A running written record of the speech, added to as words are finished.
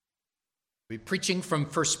We're preaching from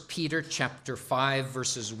 1 Peter chapter 5,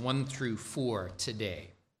 verses 1 through 4 today.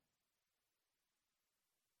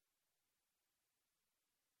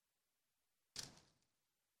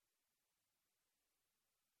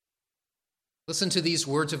 Listen to these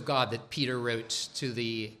words of God that Peter wrote to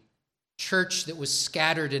the church that was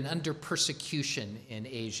scattered and under persecution in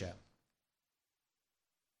Asia.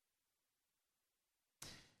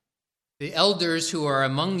 The elders who are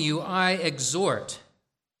among you I exhort,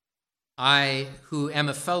 I, who am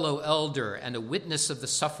a fellow elder and a witness of the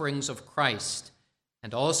sufferings of Christ,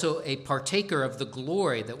 and also a partaker of the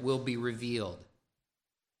glory that will be revealed.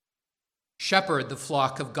 Shepherd the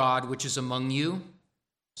flock of God which is among you,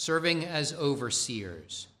 serving as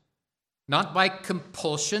overseers, not by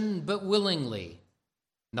compulsion, but willingly,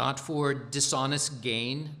 not for dishonest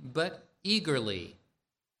gain, but eagerly,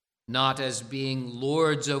 not as being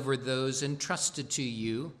lords over those entrusted to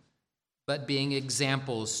you, but being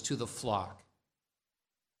examples to the flock.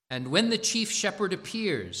 And when the chief shepherd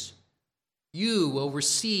appears, you will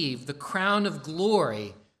receive the crown of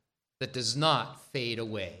glory that does not fade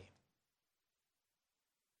away.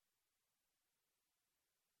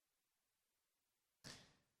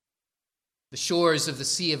 The shores of the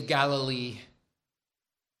Sea of Galilee,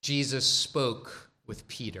 Jesus spoke with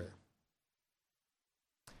Peter.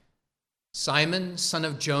 Simon, son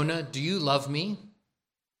of Jonah, do you love me?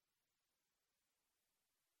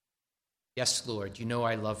 Yes, Lord, you know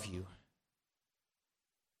I love you.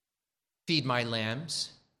 Feed my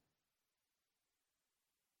lambs.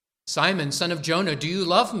 Simon, son of Jonah, do you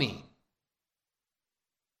love me?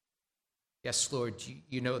 Yes, Lord,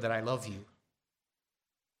 you know that I love you.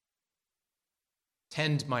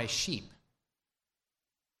 Tend my sheep.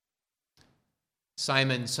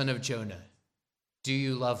 Simon, son of Jonah, do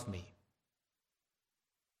you love me?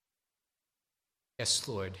 Yes,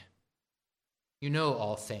 Lord, you know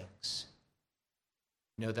all things.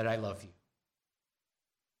 You know that I love you.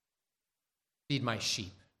 Feed my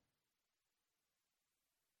sheep.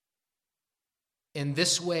 In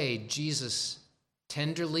this way, Jesus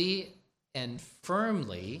tenderly and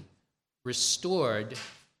firmly restored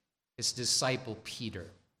his disciple Peter,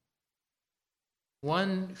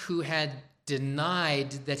 one who had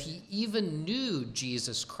denied that he even knew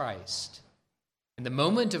Jesus Christ. In the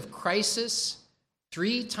moment of crisis,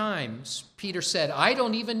 3 times Peter said, I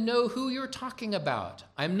don't even know who you're talking about.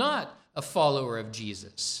 I'm not a follower of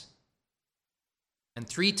Jesus. And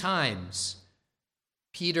 3 times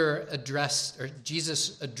Jesus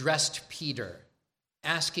addressed Peter,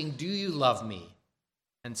 asking, do you love me?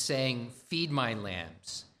 And saying, feed my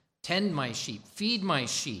lambs, tend my sheep, feed my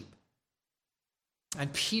sheep.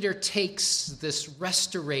 And Peter takes this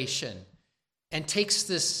restoration and takes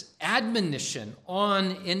this admonition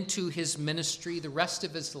on into his ministry the rest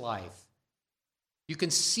of his life. You can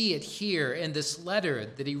see it here in this letter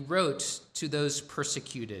that he wrote to those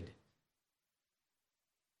persecuted.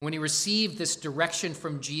 When he received this direction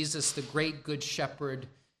from Jesus, the great good shepherd,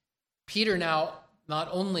 Peter now not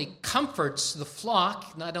only comforts the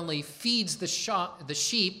flock, not only feeds the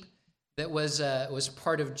sheep that was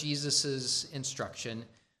part of Jesus' instruction,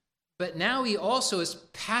 but now he also is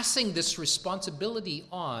passing this responsibility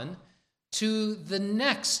on to the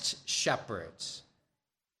next shepherds,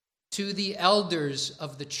 to the elders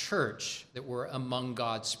of the church that were among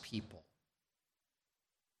God's people.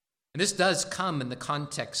 And this does come in the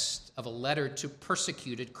context of a letter to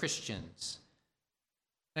persecuted Christians.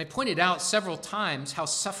 And I pointed out several times how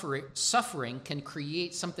suffering can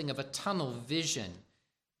create something of a tunnel vision.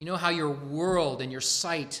 You know how your world and your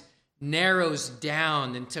sight narrows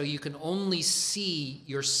down until you can only see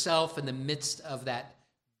yourself in the midst of that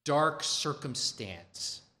dark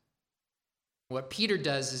circumstance. What Peter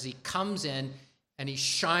does is he comes in and he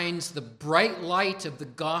shines the bright light of the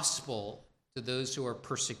gospel to those who are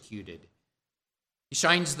persecuted. He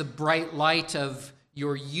shines the bright light of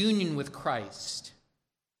your union with Christ,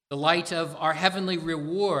 the light of our heavenly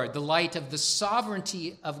reward, the light of the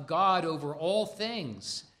sovereignty of God over all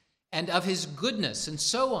things, and of his goodness, and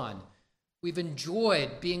so on. We've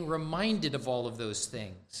enjoyed being reminded of all of those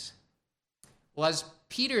things. Well, as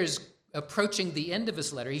Peter is approaching the end of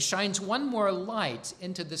his letter, he shines one more light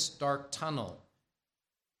into this dark tunnel.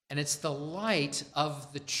 And it's the light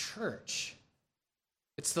of the church.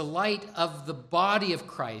 It's the light of the body of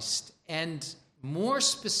Christ. And more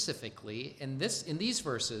specifically, in these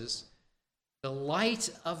verses, the light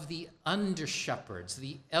of the under-shepherds,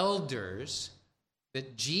 the elders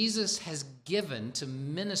that Jesus has given to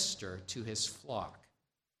minister to his flock.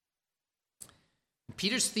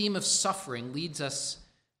 Peter's theme of suffering leads us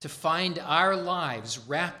to find our lives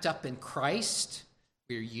wrapped up in Christ.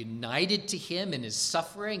 We're united to him in his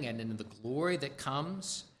suffering and in the glory that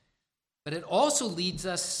comes. But it also leads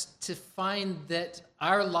us to find that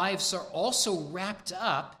our lives are also wrapped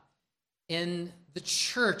up in the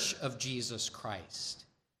church of Jesus Christ,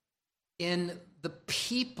 in the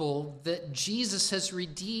people that Jesus has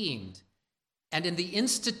redeemed, and in the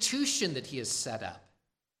institution that he has set up,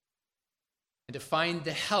 and to find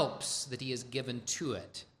the helps that he has given to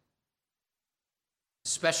it,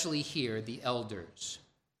 especially here, the elders.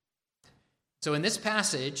 So in this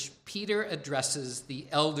passage, Peter addresses the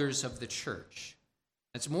elders of the church.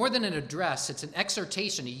 It's more than an address, it's an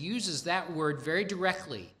exhortation. He uses that word very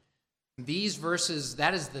directly. In these verses,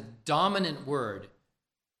 that is the dominant word.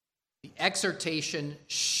 The exhortation,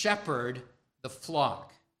 shepherd the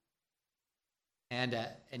flock. And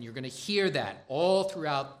you're going to hear that all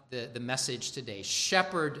throughout the message today.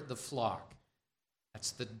 Shepherd the flock.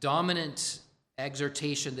 That's the dominant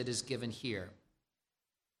exhortation that is given here.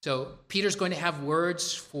 So Peter's going to have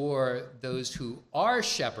words for those who are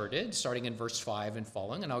shepherded, starting in verse 5 and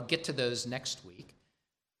following, and I'll get to those next week.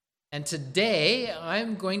 And today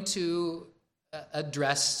I'm going to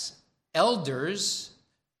address elders,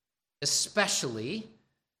 especially,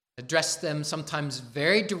 address them sometimes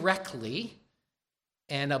very directly,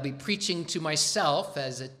 and I'll be preaching to myself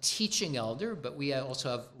as a teaching elder, but we also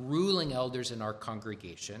have ruling elders in our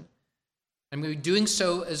congregation. And we're doing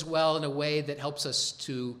so as well in a way that helps us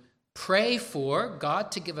to pray for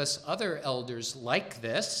God to give us other elders like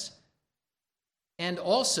this, and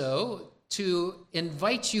also to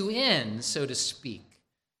invite you in, so to speak,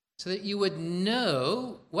 so that you would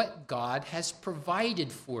know what God has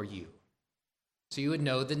provided for you. So you would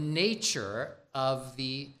know the nature of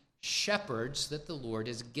the shepherds that the Lord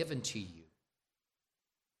has given to you.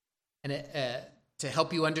 And to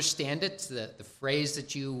help you understand it, the phrase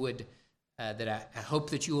that you would that I hope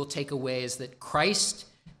that you will take away is that Christ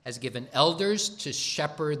has given elders to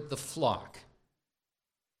shepherd the flock.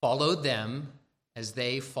 Follow them as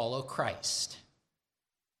they follow Christ.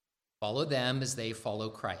 Follow them as they follow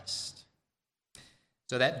Christ.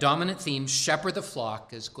 So that dominant theme, shepherd the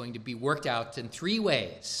flock, is going to be worked out in three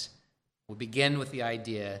ways. We'll begin with the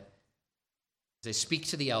idea, as I speak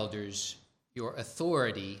to the elders, your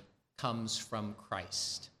authority comes from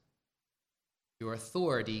Christ. Your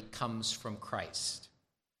authority comes from Christ.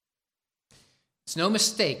 It's no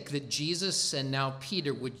mistake that Jesus and now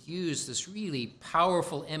Peter would use this really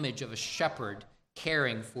powerful image of a shepherd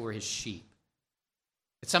caring for his sheep.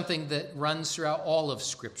 It's something that runs throughout all of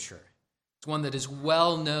Scripture. It's one that is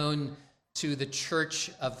well known to the church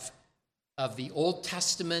of the Old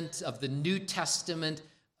Testament, of the New Testament,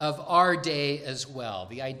 of our day as well.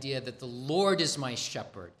 The idea that the Lord is my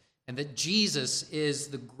shepherd, and that Jesus is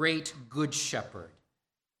the great good shepherd.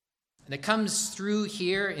 And it comes through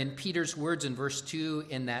here in Peter's words in verse 2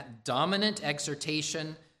 in that dominant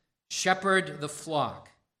exhortation, shepherd the flock.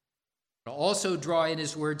 I'll also draw in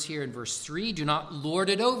his words here in verse 3, do not lord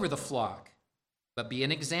it over the flock, but be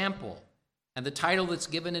an example. And the title that's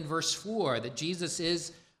given in verse 4, that Jesus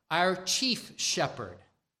is our chief shepherd.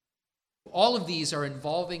 All of these are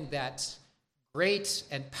involving that great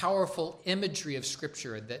and powerful imagery of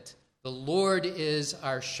Scripture that the Lord is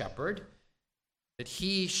our shepherd, that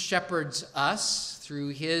he shepherds us through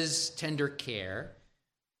his tender care.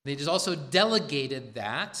 He has also delegated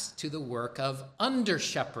that to the work of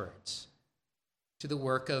under-shepherds, to the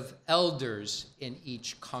work of elders in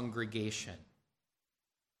each congregation.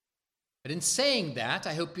 But in saying that,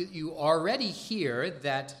 I hope you already hear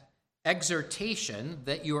that exhortation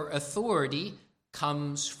that your authority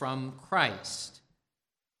comes from Christ.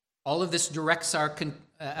 All of this directs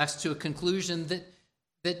us to a conclusion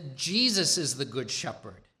that Jesus is the good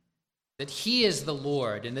shepherd, that he is the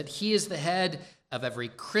Lord, and that he is the head of every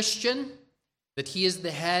Christian, that he is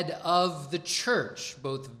the head of the church,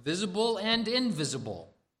 both visible and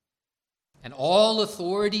invisible. And all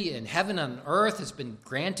authority in heaven and earth has been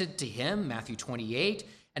granted to him, Matthew 28,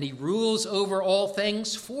 and he rules over all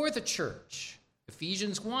things for the church,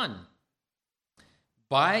 Ephesians 1.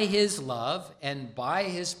 By his love and by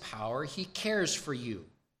his power, he cares for you.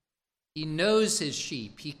 He knows his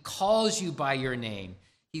sheep. He calls you by your name.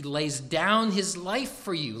 He lays down his life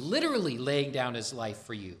for you, literally laying down his life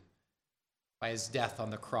for you by his death on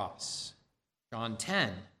the cross. John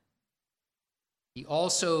 10. He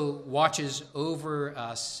also watches over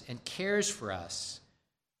us and cares for us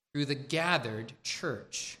through the gathered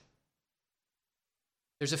church.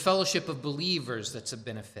 There's a fellowship of believers that's a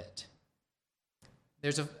benefit.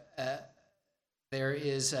 There's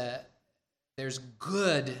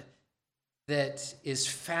good that is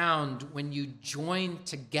found when you join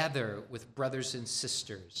together with brothers and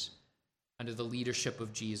sisters under the leadership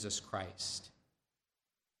of Jesus Christ.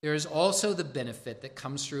 There is also the benefit that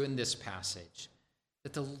comes through in this passage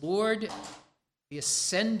that the Lord, the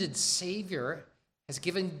ascended Savior, has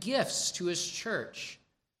given gifts to his church.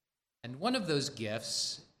 And one of those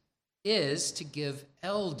gifts is to give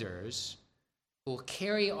elders who will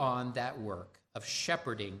carry on that work of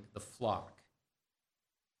shepherding the flock.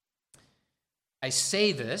 I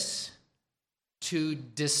say this to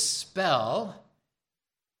dispel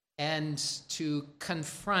and to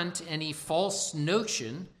confront any false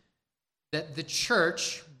notion that the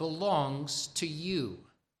church belongs to you.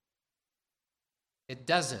 It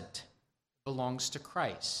doesn't. It belongs to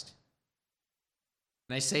Christ.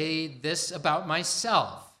 And I say this about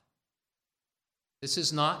myself. This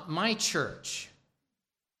is not my church.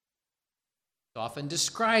 It's often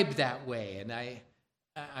described that way, and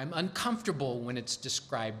I'm uncomfortable when it's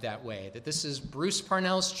described that way, that this is Bruce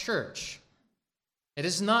Parnell's church. It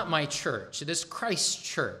is not my church. It is Christ's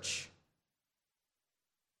church.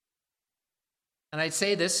 And I'd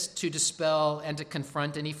say this to dispel and to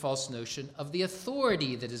confront any false notion of the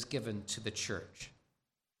authority that is given to the church.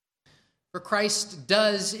 For Christ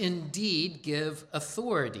does indeed give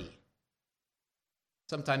authority.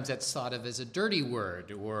 Sometimes that's thought of as a dirty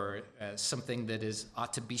word or something that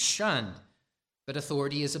ought to be shunned. But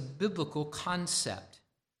authority is a biblical concept.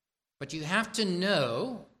 But you have to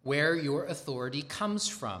know where your authority comes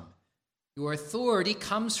from. Your authority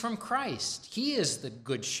comes from Christ. He is the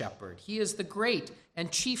good shepherd. He is the great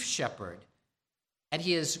and chief shepherd. And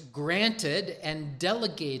he has granted and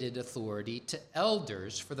delegated authority to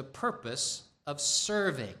elders for the purpose of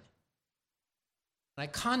serving. And I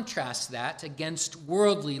contrast that against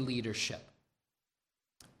worldly leadership.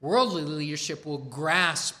 Worldly leadership will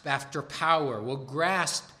grasp after power, will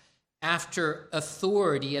grasp after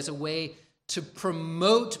authority as a way to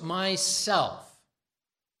promote myself.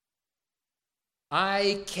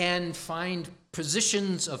 I can find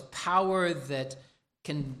positions of power that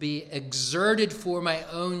can be exerted for my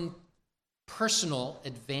own personal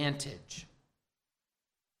advantage.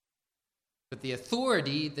 But the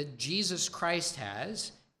authority that Jesus Christ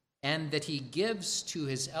has and that he gives to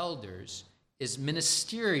his elders is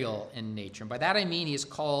ministerial in nature. And by that I mean he has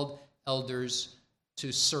called elders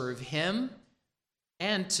to serve him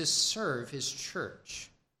and to serve his church.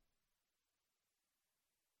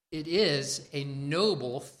 It is a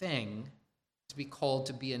noble thing to be called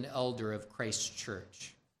to be an elder of Christ's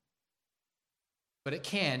church. But it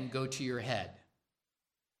can go to your head.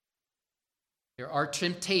 There are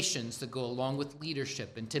temptations that go along with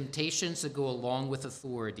leadership and temptations that go along with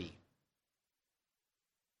authority.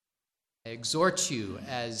 I exhort you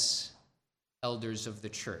as elders of the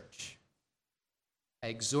church. I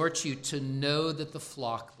exhort you to know that the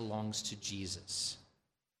flock belongs to Jesus.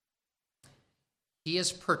 He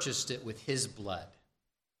has purchased it with his blood.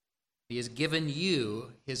 He has given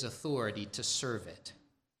you his authority to serve it.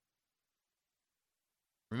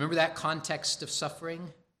 Remember that context of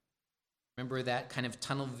suffering? Remember that kind of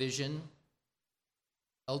tunnel vision?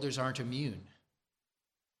 Elders aren't immune.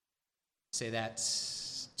 Say that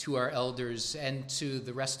to our elders and to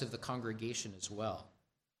the rest of the congregation as well.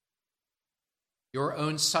 Your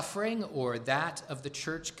own suffering or that of the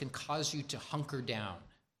church can cause you to hunker down.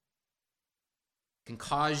 Can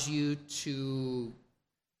cause you to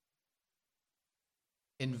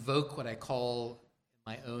invoke what I call,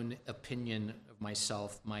 in my own opinion of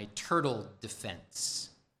myself, my turtle defense.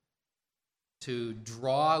 To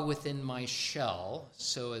draw within my shell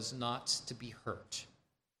so as not to be hurt.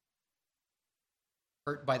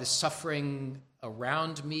 Hurt by the suffering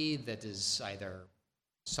around me that is either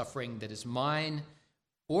suffering that is mine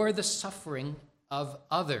or the suffering of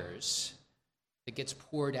others that gets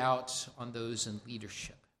poured out on those in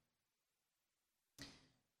leadership.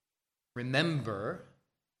 Remember,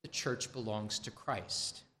 the church belongs to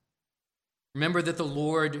Christ. Remember that the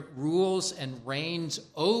Lord rules and reigns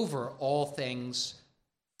over all things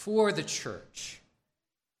for the church.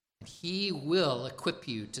 And he will equip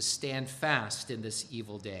you to stand fast in this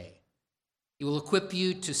evil day. He will equip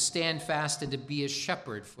you to stand fast and to be a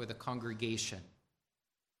shepherd for the congregation.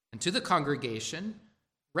 And to the congregation,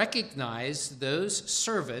 recognize those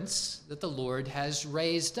servants that the Lord has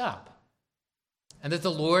raised up, and that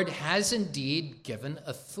the Lord has indeed given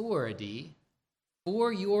authority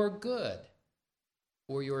for your good,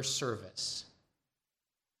 for your service.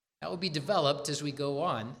 That will be developed as we go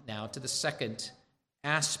on now to the second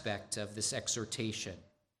aspect of this exhortation.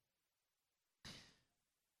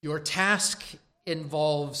 Your task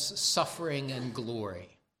involves suffering and glory.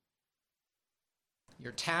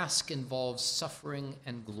 Your task involves suffering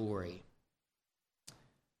and glory.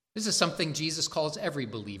 This is something Jesus calls every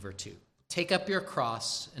believer to. Take up your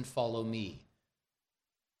cross and follow me.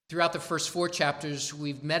 Throughout the first 4 chapters,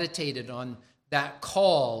 we've meditated on that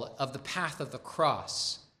call of the path of the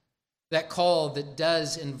cross, that call that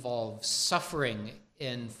does involve suffering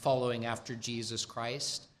in following after Jesus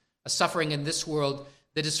Christ, a suffering in this world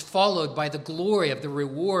that is followed by the glory of the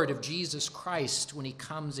reward of Jesus Christ when he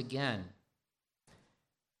comes again.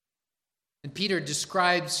 And Peter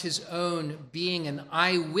describes his own being an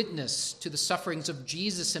eyewitness to the sufferings of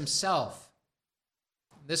Jesus himself.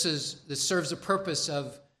 This serves the purpose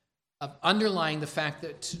of underlying the fact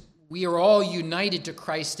that we are all united to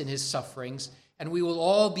Christ in his sufferings, and we will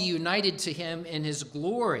all be united to him in his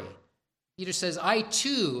glory. Peter says, I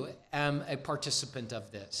too am a participant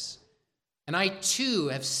of this. And I too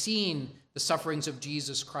have seen the sufferings of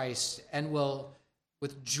Jesus Christ and will,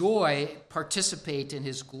 with joy, participate in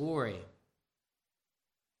his glory.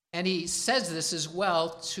 And he says this as well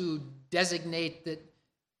to designate that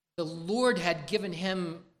the Lord had given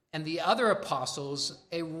him and the other apostles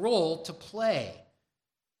a role to play,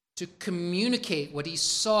 to communicate what he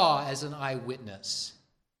saw as an eyewitness,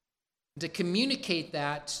 to communicate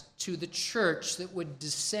that to the church that would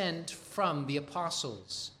descend from the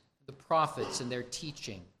apostles, the prophets, and their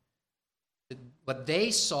teaching. What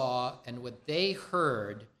they saw and what they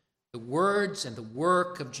heard, the words and the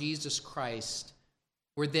work of Jesus Christ,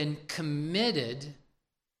 were then committed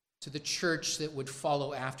to the church that would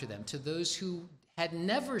follow after them, to those who had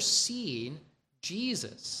never seen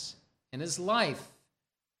Jesus in his life,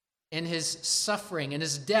 in his suffering, in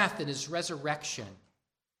his death, in his resurrection.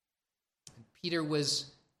 And Peter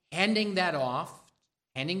was handing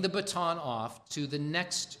the baton off to the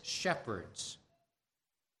next shepherds.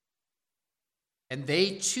 And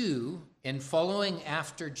they too, in following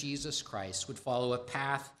after Jesus Christ, would follow a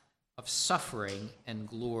path of suffering and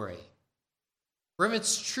glory. For if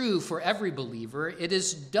it's true for every believer, it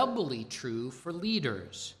is doubly true for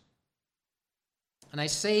leaders. And I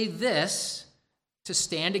say this to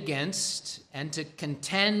stand against and to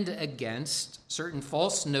contend against certain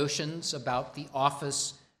false notions about the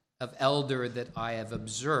office of elder that I have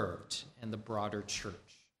observed in the broader church.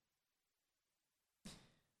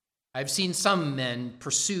 I've seen some men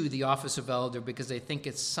pursue the office of elder because they think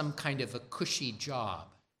it's some kind of a cushy job,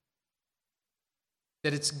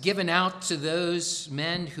 that it's given out to those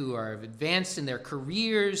men who are advanced in their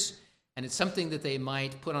careers, and it's something that they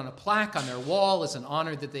might put on a plaque on their wall as an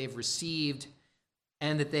honor that they've received,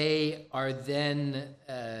 and that they are then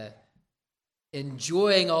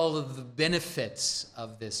enjoying all of the benefits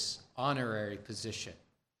of this honorary position.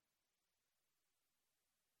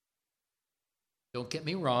 Don't get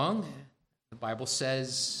me wrong. The Bible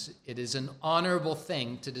says it is an honorable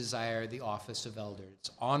thing to desire the office of elder. It's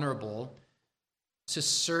honorable to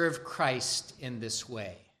serve Christ in this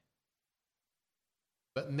way.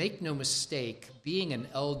 But make no mistake, being an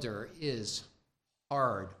elder is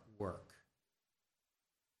hard work.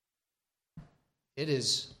 It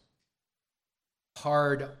is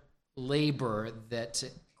hard labor that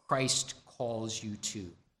Christ calls you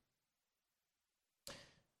to.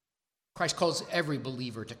 Christ calls every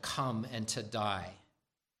believer to come and to die.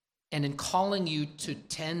 And in calling you to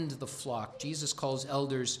tend the flock, Jesus calls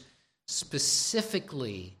elders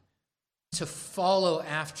specifically to follow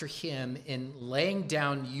after him in laying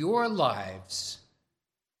down your lives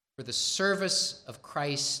for the service of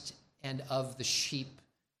Christ and of the sheep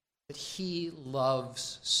that he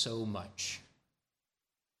loves so much.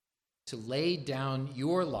 To lay down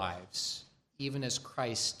your lives even as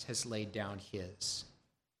Christ has laid down his.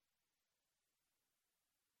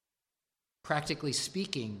 Practically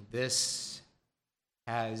speaking, this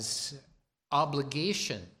has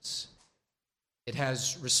obligations. It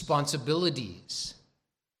has responsibilities.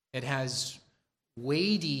 It has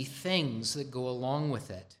weighty things that go along with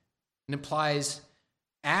it. It implies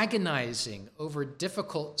agonizing over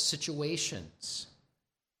difficult situations.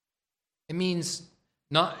 It means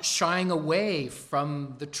not shying away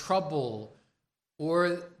from the trouble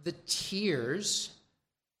or the tears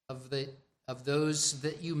of those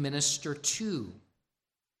that you minister to.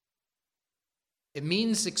 It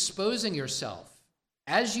means exposing yourself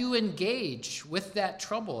as you engage with that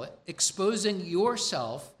trouble, exposing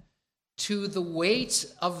yourself to the weight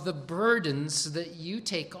of the burdens that you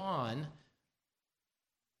take on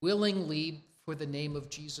willingly for the name of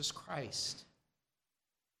Jesus Christ.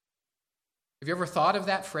 Have you ever thought of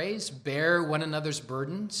that phrase, bear one another's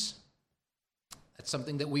burdens? That's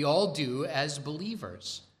something that we all do as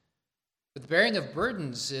believers. But the bearing of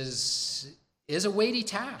burdens is a weighty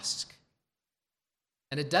task.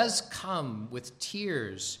 And it does come with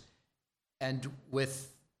tears and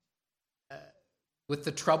with with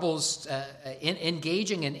the troubles,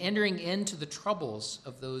 engaging and entering into the troubles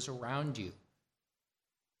of those around you,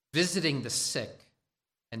 visiting the sick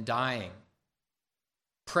and dying,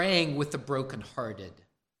 praying with the brokenhearted,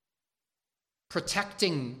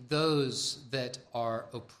 protecting those that are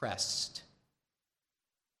oppressed,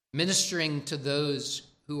 ministering to those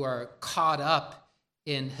who are caught up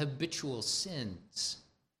in habitual sins,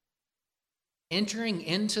 entering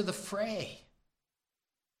into the fray,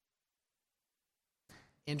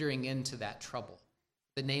 entering into that trouble,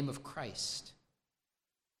 the name of Christ.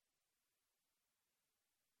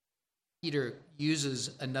 Peter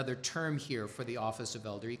uses another term here for the office of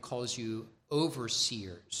elder. He calls you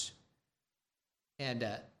overseers. And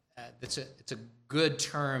it's a good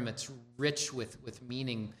term. It's rich with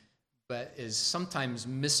meaning, but is sometimes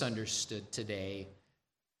misunderstood today.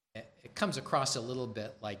 It comes across a little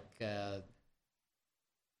bit like a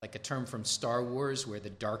term from Star Wars, where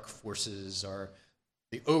the dark forces are,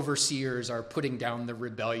 the overseers are putting down the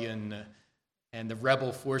rebellion, and the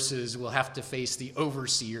rebel forces will have to face the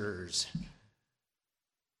overseers.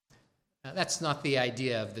 Now, that's not the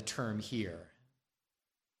idea of the term here.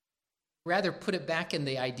 Rather, put it back in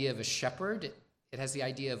the idea of a shepherd. It has the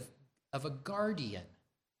idea of a guardian.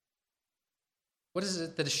 What is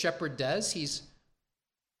it that a shepherd does? He's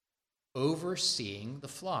overseeing the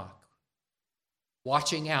flock,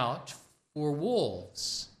 watching out for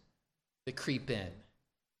wolves that creep in,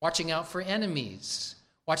 watching out for enemies,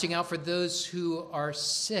 watching out for those who are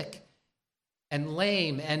sick and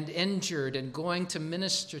lame and injured, and going to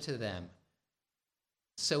minister to them.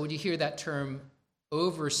 So when you hear that term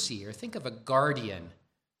overseer, think of a guardian.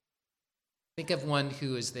 Think of one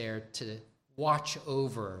who is there to watch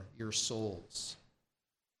over your souls.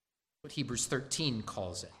 What Hebrews 13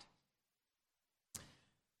 calls it.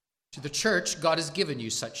 To the church, God has given you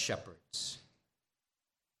such shepherds.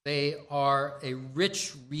 They are a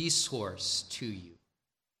rich resource to you.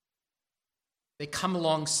 They come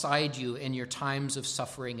alongside you in your times of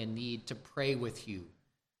suffering and need to pray with you.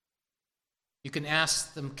 You can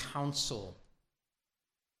ask them counsel.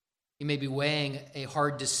 You may be weighing a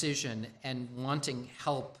hard decision and wanting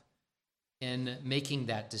help in making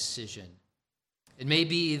that decision. It may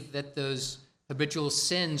be that those habitual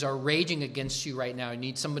sins are raging against you right now. You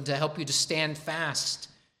need someone to help you to stand fast,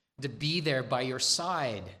 to be there by your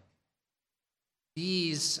side.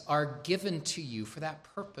 These are given to you for that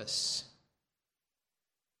purpose.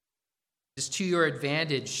 It is to your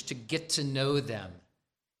advantage to get to know them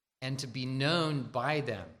and to be known by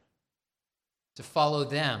them, to follow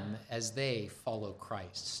them as they follow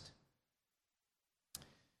Christ.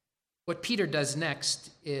 What Peter does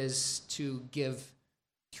next is to give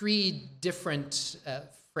three different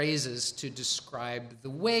phrases to describe the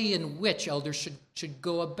way in which elders should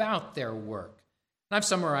go about their work. And I've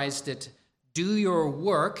summarized it: do your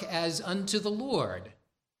work as unto the Lord.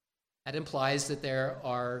 That implies that there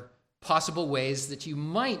are possible ways that you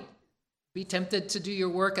might be tempted to do your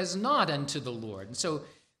work as not unto the Lord. And so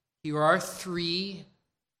here are three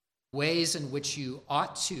ways in which you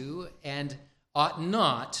ought to and ought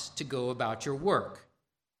not to go about your work.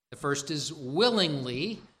 The first is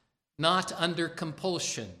willingly, not under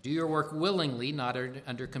compulsion. Do your work willingly, not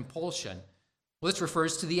under compulsion. Well, this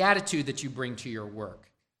refers to the attitude that you bring to your work.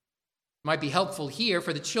 It might be helpful here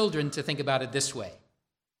for the children to think about it this way.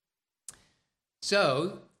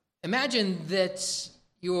 So, imagine that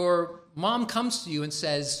your mom comes to you and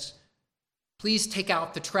says, "Please take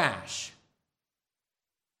out the trash."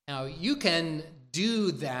 Now, you can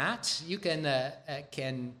do that. You can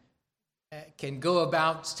go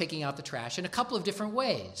about taking out the trash in a couple of different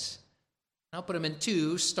ways. I'll put them in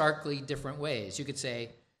two starkly different ways. You could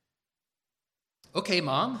say, "Okay,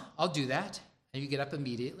 Mom, I'll do that." And you get up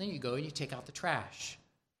immediately, you go and you take out the trash.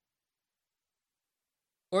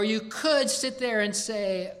 Or you could sit there and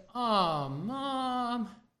say, "Oh,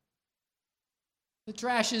 Mom, the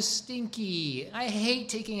trash is stinky. I hate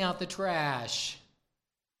taking out the trash."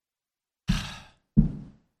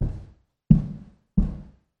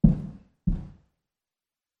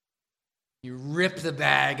 You rip the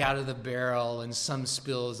bag out of the barrel and some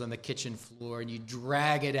spills on the kitchen floor, and you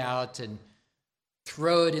drag it out and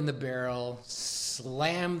throw it in the barrel,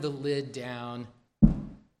 slam the lid down,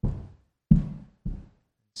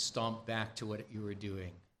 stomp back to what you were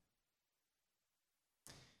doing.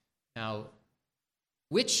 Now,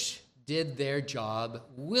 which did their job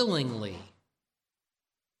willingly?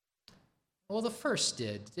 Well, the first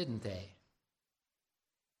did, didn't they?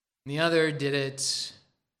 And the other did it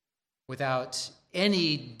without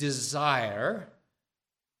any desire,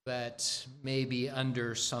 but maybe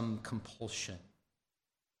under some compulsion.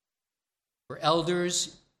 For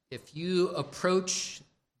elders, if you approach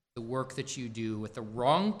the work that you do with the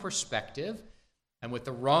wrong perspective and with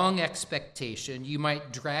the wrong expectation, you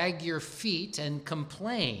might drag your feet and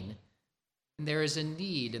complain, and there is a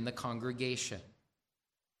need in the congregation.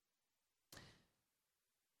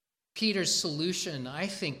 Peter's solution, I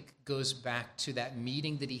think, goes back to that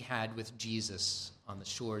meeting that he had with Jesus on the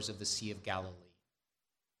shores of the Sea of Galilee.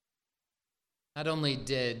 Not only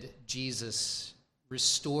did Jesus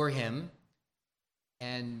restore him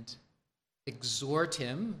and exhort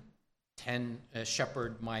him,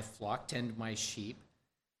 shepherd my flock, tend my sheep,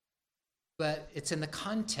 but it's in the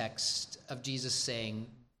context of Jesus saying,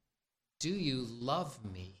 do you love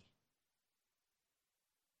me?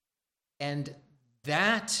 And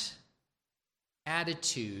that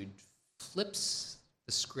attitude flips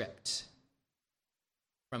the script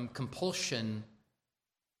from compulsion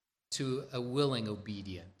to a willing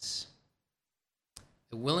obedience.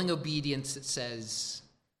 A willing obedience that says,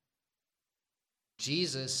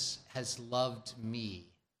 Jesus has loved me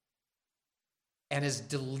and has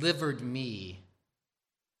delivered me,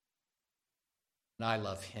 and I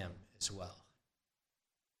love him as well.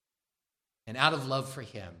 And out of love for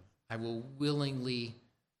him, I will willingly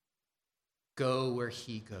go where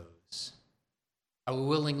he goes. I will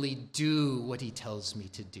willingly do what he tells me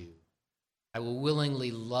to do. I will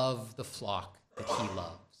willingly love the flock that he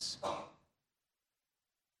loves.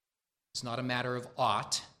 It's not a matter of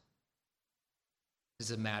ought. It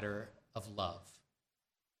is a matter of love.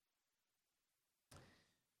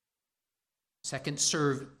 Second,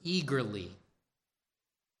 serve eagerly,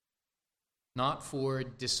 not for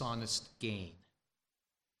dishonest gain.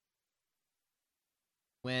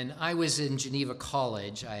 When I was in Geneva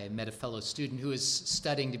College, I met a fellow student who was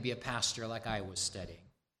studying to be a pastor like I was studying.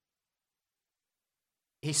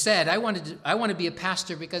 He said, I want to be a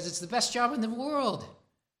pastor because it's the best job in the world.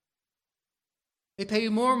 They pay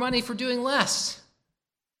you more money for doing less.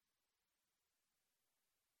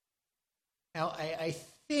 Now, I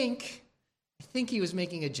think he was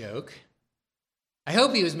making a joke. I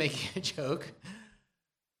hope he was making a joke.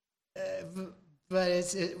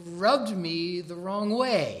 But it rubbed me the wrong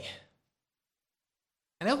way.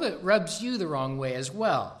 And I hope it rubs you the wrong way as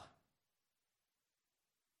well.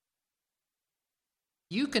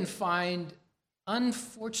 You can find,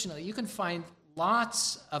 unfortunately,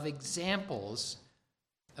 lots of examples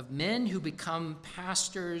of men who become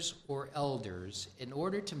pastors or elders in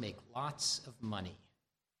order to make lots of money.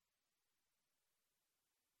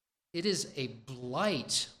 It is a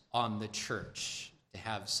blight on the church to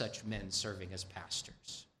have such men serving as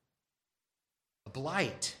pastors. A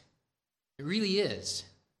blight. It really is.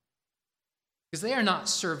 Because they are not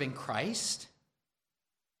serving Christ.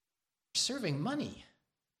 They're serving money.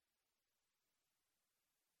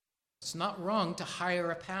 It's not wrong to hire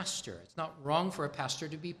a pastor. It's not wrong for a pastor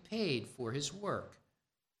to be paid for his work.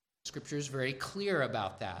 Scripture is very clear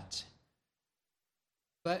about that.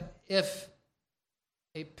 But if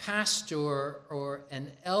a pastor or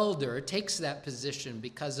an elder takes that position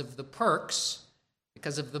because of the perks,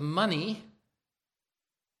 because of the money,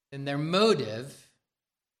 then their motive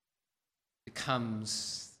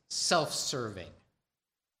becomes self-serving,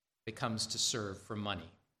 becomes to serve for money.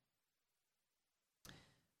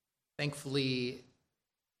 Thankfully,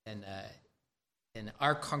 in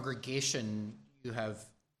our congregation, you have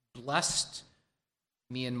blessed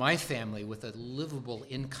me and my family with a livable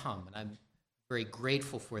income, and I'm very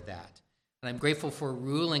grateful for that. And I'm grateful for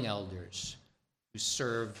ruling elders who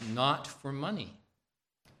serve not for money.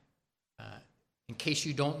 In case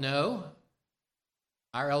you don't know,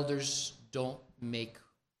 our elders don't make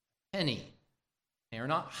a penny. They are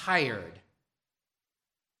not hired.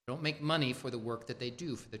 They don't make money for the work that they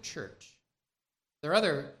do for the church. There are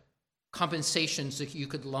other compensations that you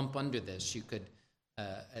could lump under this. You could,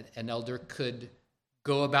 an elder could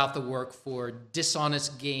go about the work for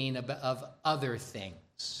dishonest gain of other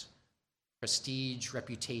things, prestige,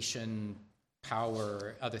 reputation,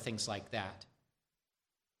 power, other things like that.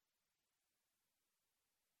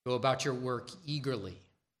 Go about your work eagerly,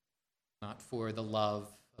 not for the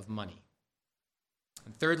love of money.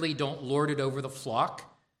 And thirdly, don't lord it over the flock.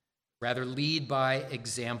 Rather, lead by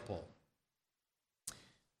example.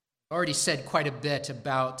 I've already said quite a bit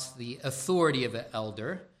about the authority of an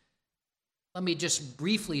elder. Let me just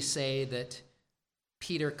briefly say that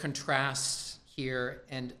Peter contrasts here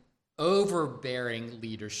an overbearing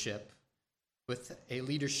leadership with a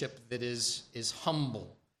leadership that is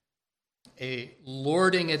humble, a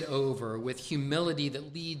lording it over with humility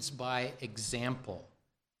that leads by example.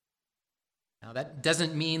 Now, that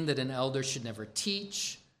doesn't mean that an elder should never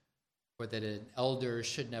teach or that an elder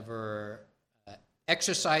should never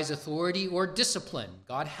exercise authority or discipline.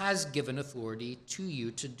 God has given authority to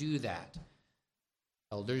you to do that.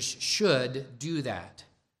 Elders should do that.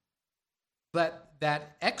 But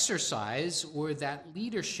that exercise or that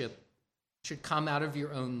leadership should come out of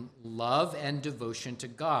your own love and devotion to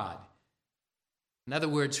God. In other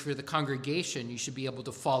words, for the congregation, you should be able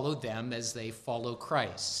to follow them as they follow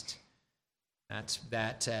Christ. That's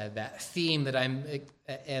that theme that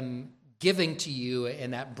am giving to you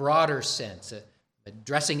in that broader sense,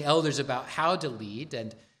 addressing elders about how to lead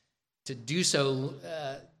and to do so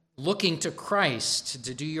looking to Christ,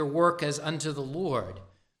 to do your work as unto the Lord.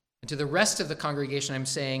 And to the rest of the congregation, I'm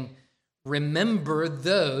saying, remember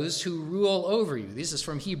those who rule over you. This is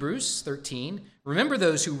from Hebrews 13. Remember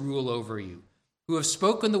those who rule over you, who have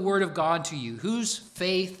spoken the word of God to you, whose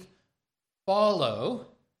faith follow,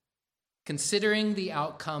 considering the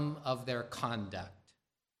outcome of their conduct.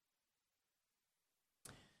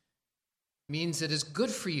 It means it is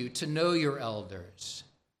good for you to know your elders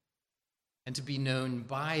and to be known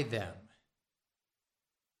by them.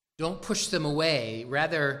 Don't push them away.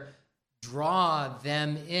 Rather, draw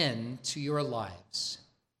them into your lives.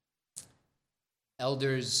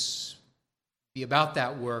 Elders, be about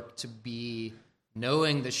that work to be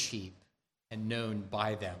knowing the sheep and known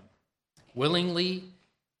by them, willingly,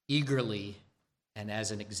 eagerly, and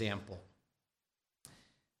as an example.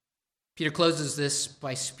 Peter closes this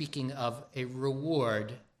by speaking of a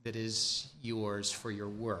reward that is yours for your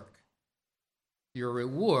work. Your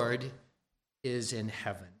reward is in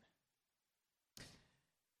heaven.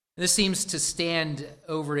 This seems to stand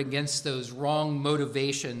over against those wrong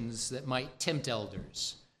motivations that might tempt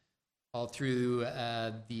elders all through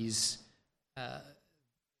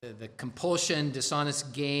the compulsion,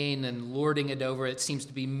 dishonest gain, and lording it over. It seems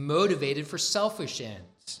to be motivated for selfish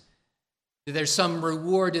ends. There's some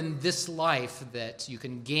reward in this life that you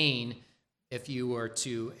can gain if you were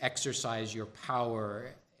to exercise your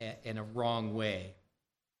power in a wrong way.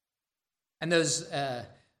 And those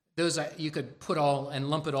you could put all and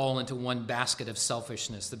lump it all into one basket of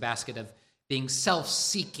selfishness, the basket of being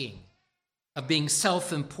self-seeking, of being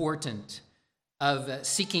self-important, of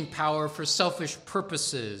seeking power for selfish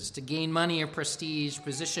purposes, to gain money or prestige,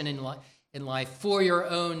 position in life for your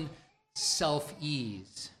own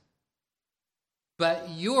self-ease. But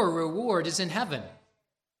your reward is in heaven.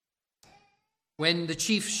 When the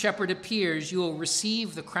chief shepherd appears, you will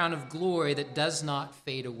receive the crown of glory that does not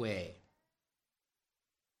fade away.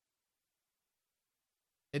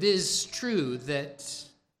 It is true that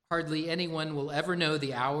hardly anyone will ever know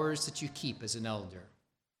the hours that you keep as an elder.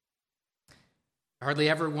 Hardly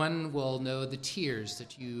everyone will know the tears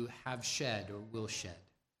that you have shed or will shed.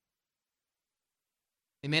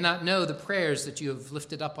 They may not know the prayers that you have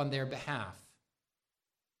lifted up on their behalf.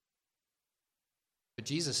 But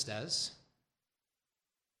Jesus does.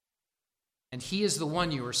 And he is the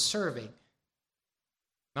one you are serving,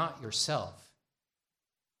 not yourself.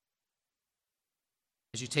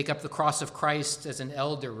 As you take up the cross of Christ as an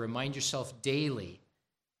elder, remind yourself daily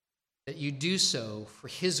that you do so for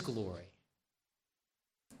his glory,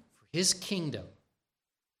 for his kingdom,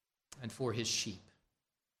 and for his sheep.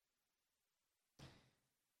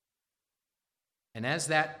 And as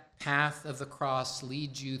that path of the cross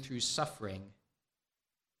leads you through suffering,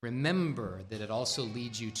 remember that it also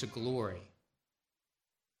leads you to glory.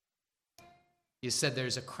 You said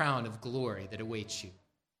there's a crown of glory that awaits you.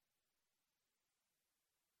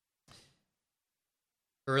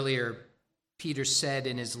 Earlier, Peter said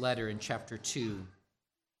in his letter in chapter 2,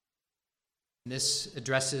 and this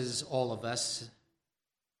addresses all of us,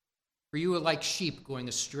 for you are like sheep going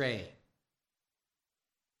astray,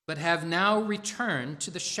 but have now returned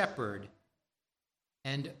to the shepherd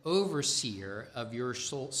and overseer of your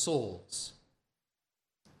souls.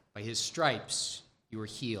 By his stripes you are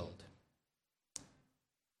healed.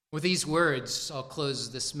 With these words, I'll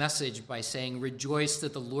close this message by saying, rejoice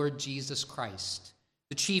that the Lord Jesus Christ,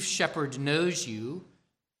 the chief shepherd, knows you,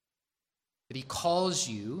 that he calls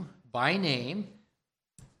you by name,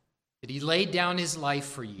 that he laid down his life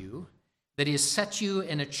for you, that he has set you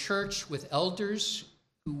in a church with elders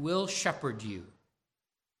who will shepherd you.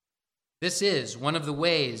 This is one of the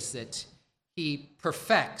ways that he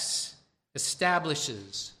perfects,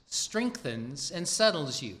 establishes, strengthens, and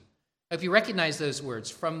settles you. I hope you recognize those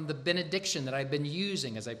words from the benediction that I've been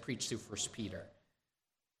using as I preach through 1 Peter.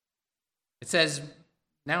 It says,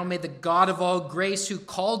 now may the God of all grace, who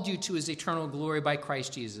called you to his eternal glory by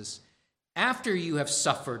Christ Jesus, after you have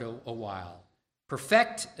suffered a while,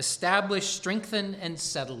 perfect, establish, strengthen, and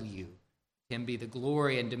settle you. To him be the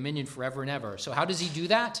glory and dominion forever and ever. So how does he do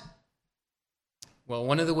that? Well,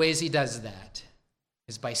 one of the ways he does that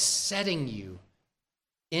is by setting you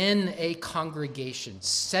in a congregation,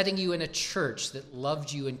 setting you in a church that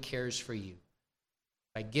loved you and cares for you,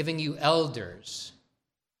 by giving you elders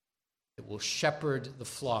that will shepherd the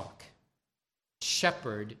flock,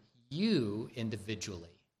 shepherd you individually.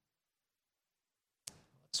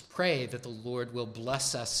 Let's pray that the Lord will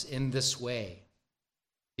bless us in this way.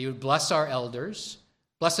 He would bless our elders,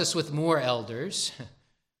 bless us with more elders,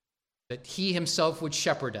 that he himself would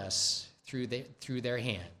shepherd us through their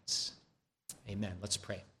hands. Amen. Let's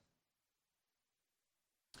pray.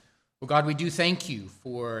 Well, God, we do thank you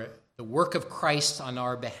for the work of Christ on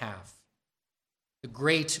our behalf, the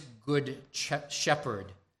great good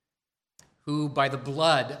shepherd who, by the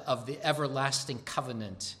blood of the everlasting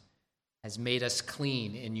covenant, has made us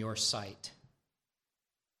clean in your sight.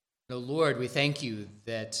 O Lord, we thank you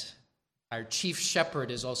that our chief shepherd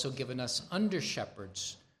has also given us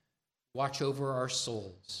under-shepherds to watch over our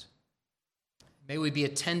souls. May we be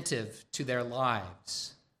attentive to their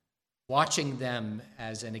lives, watching them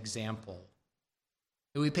as an example.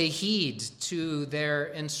 May we pay heed to their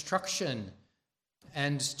instruction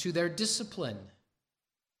and to their discipline,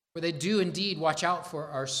 for they do indeed watch out for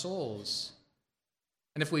our souls.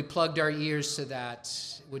 And if we plugged our ears to that,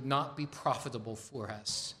 it would not be profitable for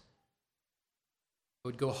us. It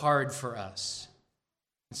would go hard for us.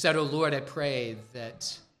 Instead, O Lord, I pray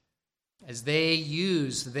that as they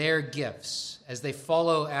use their gifts, as they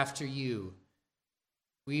follow after you,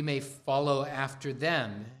 we may follow after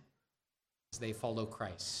them as they follow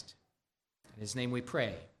Christ. In his name we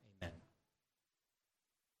pray.